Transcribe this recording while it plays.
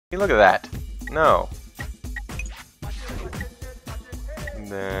Hey, look at that. No. And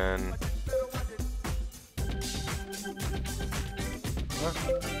then... What?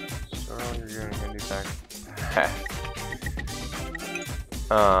 Store all your unit handy pack.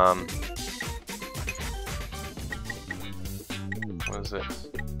 What is this?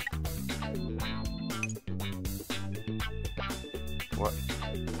 What?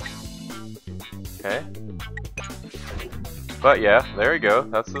 Okay. But yeah, there you go.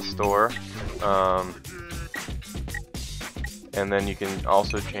 That's the store. And then you can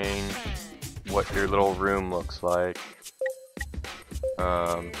also change what your little room looks like.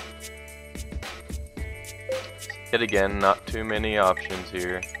 Yet again, not too many options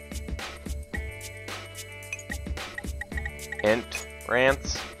here. Int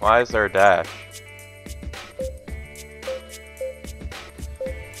rants? Why is there a dash?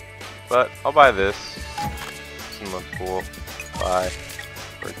 But I'll buy this. This one looks cool. Buy.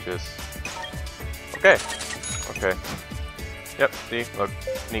 Purchase. Okay. Okay. Yep, see? Look.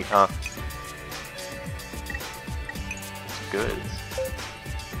 Neat, huh? It's good.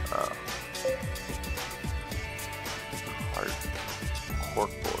 Hard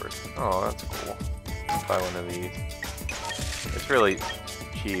corkboard. Oh, that's cool. I'll buy one of these. It's really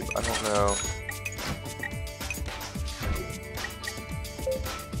cheap. I don't know.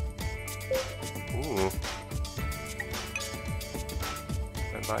 Ooh.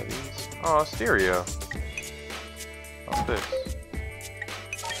 Can I buy these? Oh, stereo. What's this?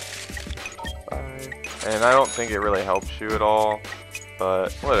 5. And I don't think it really helps you at all,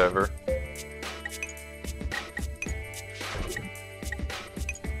 but whatever.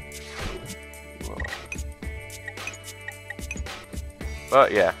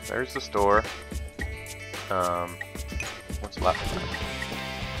 But yeah, there's the store. What's left?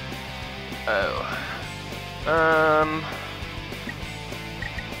 Oh.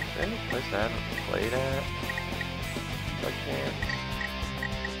 Is there any place I haven't played at? By chance?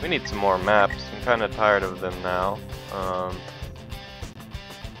 We need some more maps. I'm kind of tired of them now.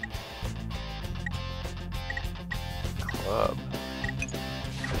 Club.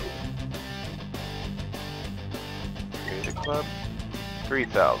 Create a club.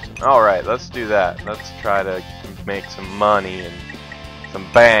 3,000. Alright, let's do that. Let's try to make some money and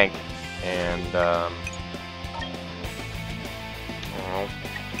some bank and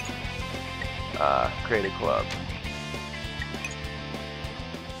create a club.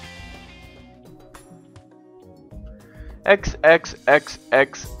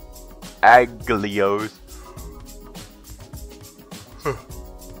 XXXX Aglios.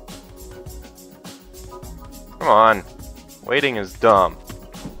 Come on. Waiting is dumb.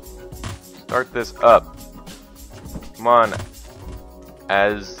 Start this up. Come on.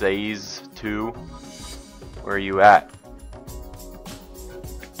 Azaze 2. Where are you at?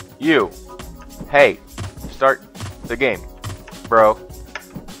 You. Hey. Start the game, bro.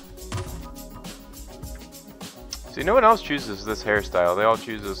 See, no one else chooses this hairstyle. They all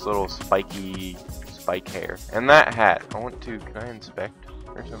choose this little spiky spike hair. And that hat. I want to... Can I inspect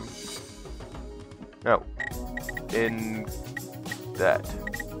or something? No. In that.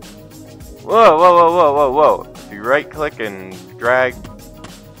 Whoa, whoa, whoa, whoa, whoa, whoa. If you right click and drag.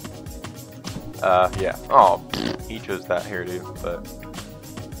 Yeah. Oh, he chose that hairdo, but.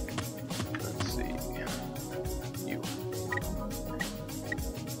 Let's see. You.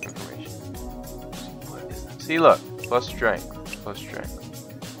 Information. What is this? See, look. Plus strength. Plus strength.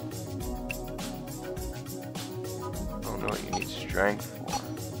 I don't know what you need strength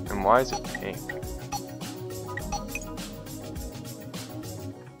for. And why is it pink?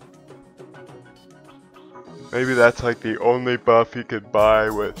 Maybe that's like the only buff you could buy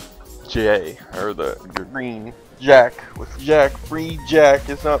with J, or the green Jack. With Jack, free Jack.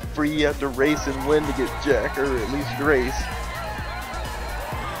 It's not free, you have to race and win to get Jack, or at least race.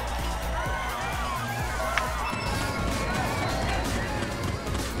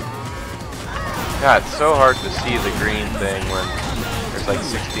 God, it's so hard to see the green thing when there's like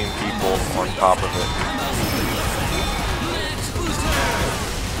 16 people on top of it.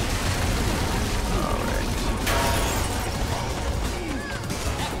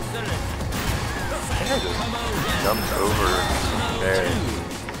 I just jumped over there.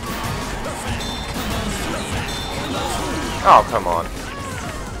 Oh, come on.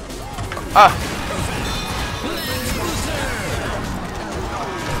 Ah!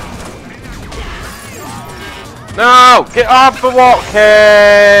 No! Get off the wall!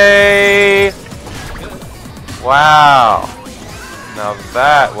 Okay! Wow. Now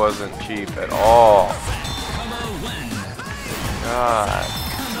that wasn't cheap at all. God.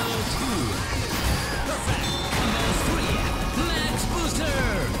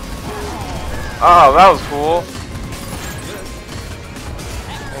 Oh, that was cool.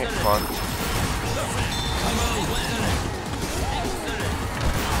 Hey, come on.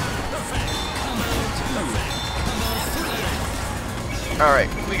 Alright,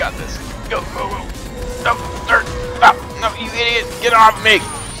 we got this. Go, go, go. No, sir. Stop. No, you idiot. Get off me.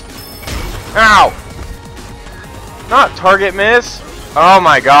 Ow. Not target miss. Oh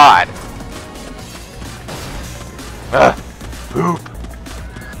my god. Poop.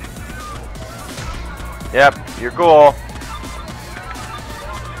 Yep, you're cool.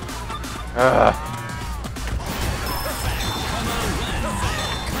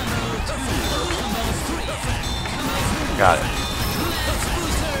 Got it.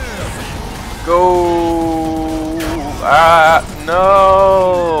 Go.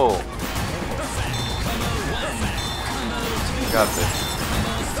 No. Got this.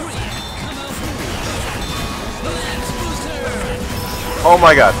 Oh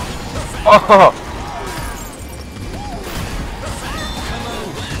my god. Oh.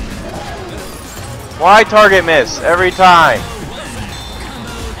 Why target miss every time?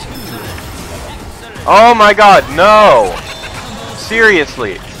 Oh my god, no.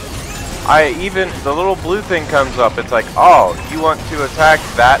 Seriously. The little blue thing comes up. It's like, oh, you want to attack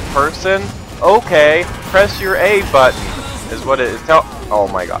that person? Okay, press your A button is what it is. Oh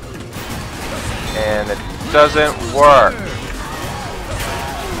my god. And it doesn't work.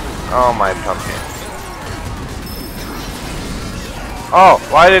 Oh my pumpkin. Oh,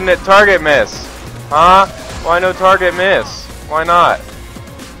 why didn't it target miss? Huh? Why no target miss? Why not?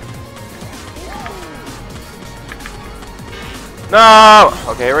 No!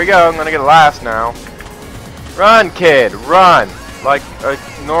 Okay, here we go. I'm gonna get last now. Run, kid, run! Like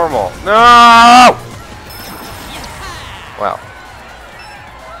normal. No! Well.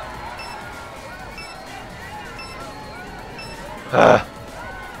 I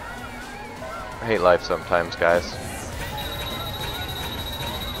hate life sometimes, guys.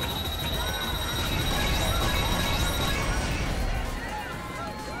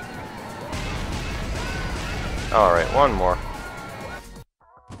 Alright, one more.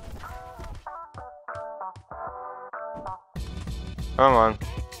 Come on.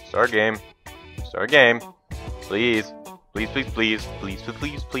 Start game. Start game. Please. Please, please, please. Please,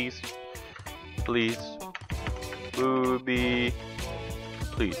 please, please. Please. Booby.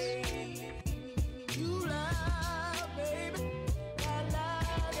 Please.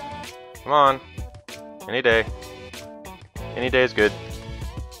 Come on. Any day. Any day is good.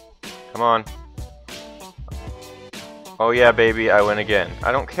 Come on. Oh yeah, baby, I win again.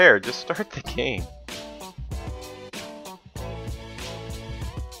 I don't care. Just start the game.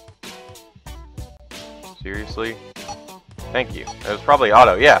 Seriously? Thank you. It was probably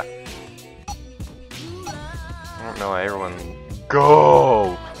auto, yeah. I don't know why everyone...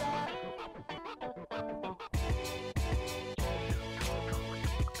 Go!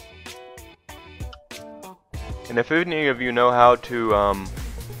 And if any of you know how to,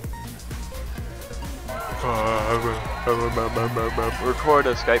 record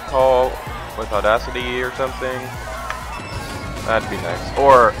a Skype call with Audacity or something, that'd be nice.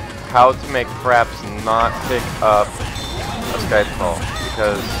 Or how to make Fraps not pick up a Skype call,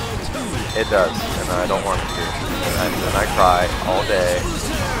 because it does, and I don't want it to. And then I cry all day,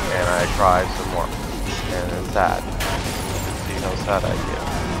 and I cry some more, and it's sad. See how sad I get.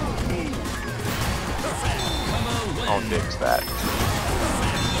 I'll fix that.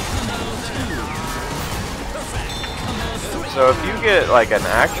 So if you get like an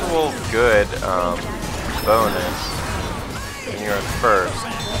actual good bonus when you're at first,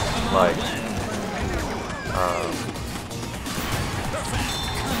 like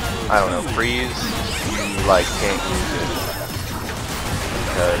I don't know, freeze, you like can't use it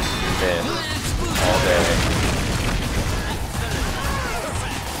because you missed all day.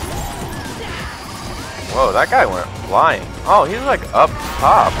 Whoa, that guy went flying. Oh, he's like up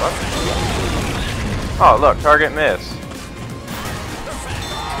top. Oh, look, target miss.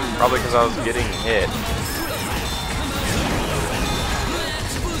 Probably because I was getting hit.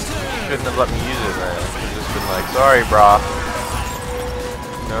 Shouldn't have let me use it then. I've just been like, sorry, brah.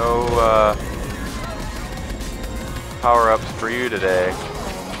 No power-ups for you today.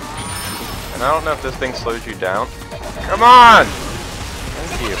 And I don't know if this thing slows you down. Come on!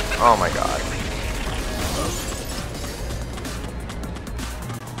 Thank you. Oh my god.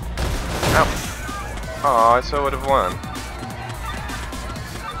 Ow. Oh, I so would have won.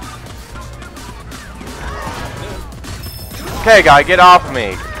 Okay, guy, get off of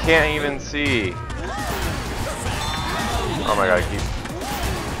me. Can't even see. Oh my god, keep.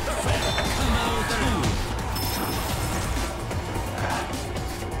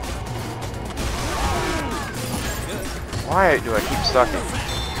 Why do I keep sucking?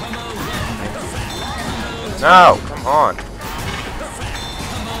 No, come on.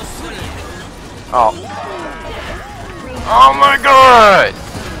 Oh. Oh my god!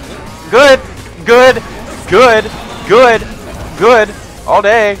 Good, good, good, good, good. All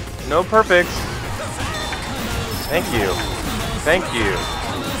day. No perfects. Thank you. Thank you.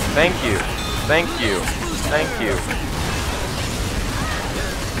 Thank you. Thank you. Thank you.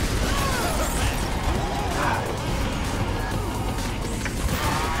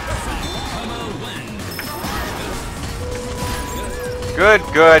 Good,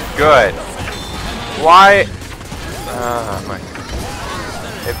 good, good. Why? My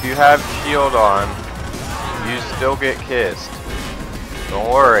God. If you have shield on, you still get kissed. Don't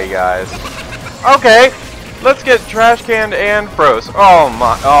worry, guys. Okay, let's get trash canned and froze. Oh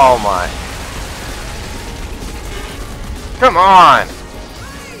my, oh my. Come on.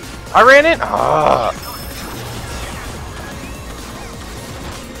 I ran in. Ah.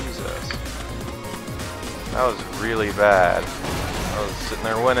 Jesus. That was really bad. I was sitting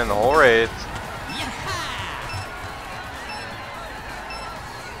there winning the whole raid.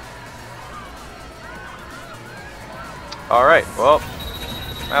 Alright, well,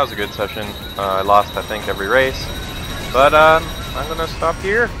 that was a good session. I lost, I think, every race. But I'm going to stop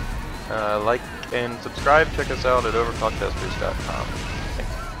here. Like and subscribe. Check us out at overclockedtesters.com.